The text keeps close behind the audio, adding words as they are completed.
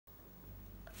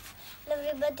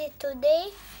everybody. Today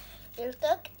we'll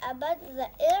talk about the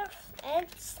Earth and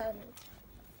Sun.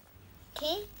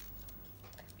 Okay?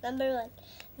 Number 1.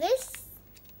 This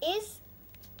is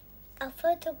a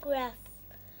photograph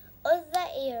of the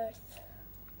Earth.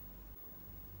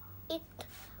 It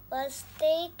was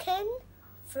taken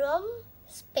from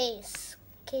space.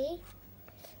 Okay?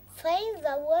 Find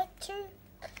the water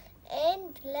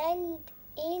and land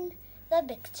in the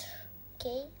picture.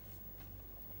 Okay?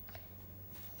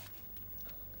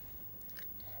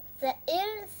 The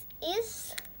Earth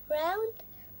is round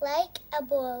like a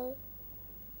ball.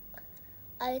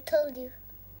 I told you.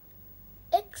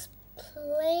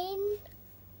 Explain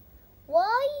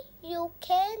why you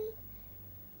can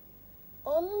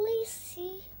only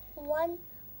see one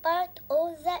part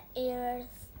of the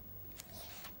Earth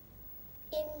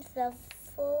in the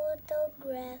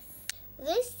photograph.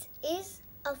 This is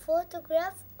a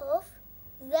photograph of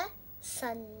the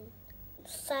Sun.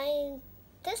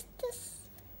 Scientists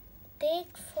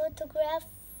take photographs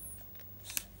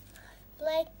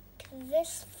like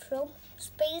this from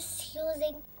space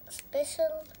using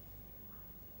special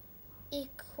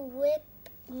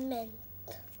equipment.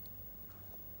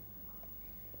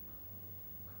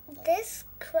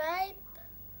 Describe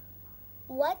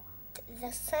what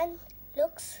the Sun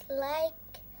looks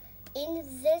like in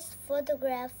this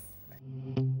photograph.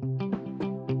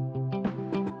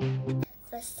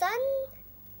 The Sun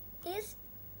is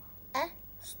a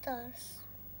star.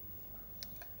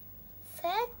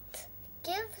 Fat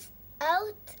gives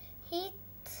out heat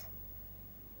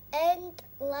and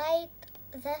light.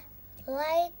 The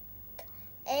light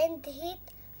and heat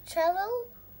travel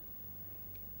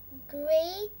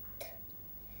great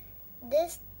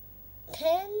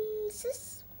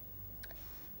distances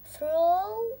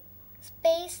through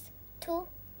space to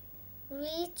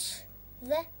reach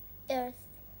the Earth.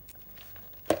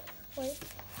 Wait.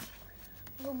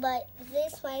 Goodbye.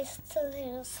 This is my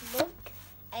student's book,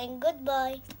 and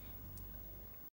goodbye.